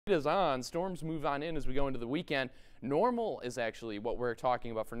is on. Storms move on in as we go into the weekend. Normal is actually what we're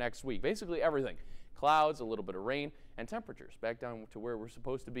talking about for next week. Basically everything. Clouds, a little bit of rain, and temperatures back down to where we're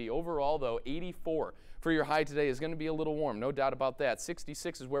supposed to be. Overall, though, 84 for your high today is going to be a little warm, no doubt about that.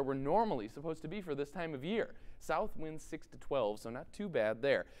 66 is where we're normally supposed to be for this time of year. South winds 6 to 12, so not too bad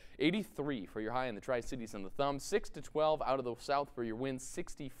there. 83 for your high in the Tri-Cities and the Thumb. 6 to 12 out of the south for your winds.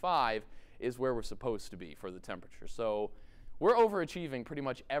 65 is where we're supposed to be for the temperature. So we're overachieving pretty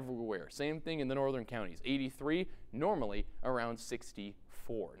much everywhere. Same thing in the northern counties. 83, normally around 64.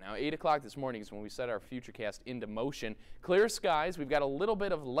 Now, 8 o'clock this morning is when we set our futurecast into motion. Clear skies. We've got a little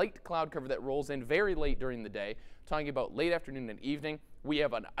bit of light cloud cover that rolls in very late during the day. Talking about late afternoon and evening, we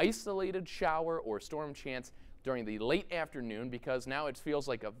have an isolated shower or storm chance during the late afternoon because now it feels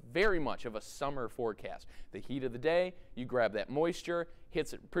like a very much of a summer forecast. The heat of the day, you grab that moisture,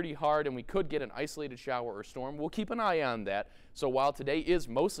 hits it pretty hard, and we could get an isolated shower or storm. We'll keep an eye on that. So while today is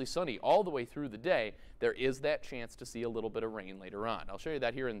mostly sunny all the way through the day, there is that chance to see a little bit of rain later on. I'll show you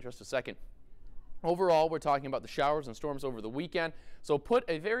that here in just a second. Overall, we're talking about the showers and storms over the weekend, so put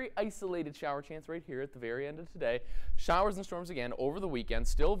a very isolated shower chance right here at the very end of today. Showers and storms again over the weekend,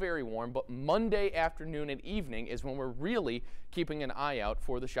 still very warm, but Monday afternoon and evening is when we're really keeping an eye out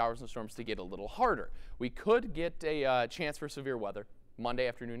for the showers and storms to get a little harder. We could get a chance for severe weather Monday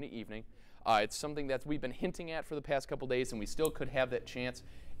afternoon and evening. It's something that we've been hinting at for the past couple days, and we still could have that chance.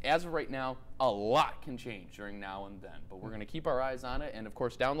 As of right now, a lot can change during now and then, but we're going to keep our eyes on it, and of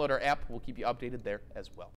course, download our app. We'll keep you updated there as well.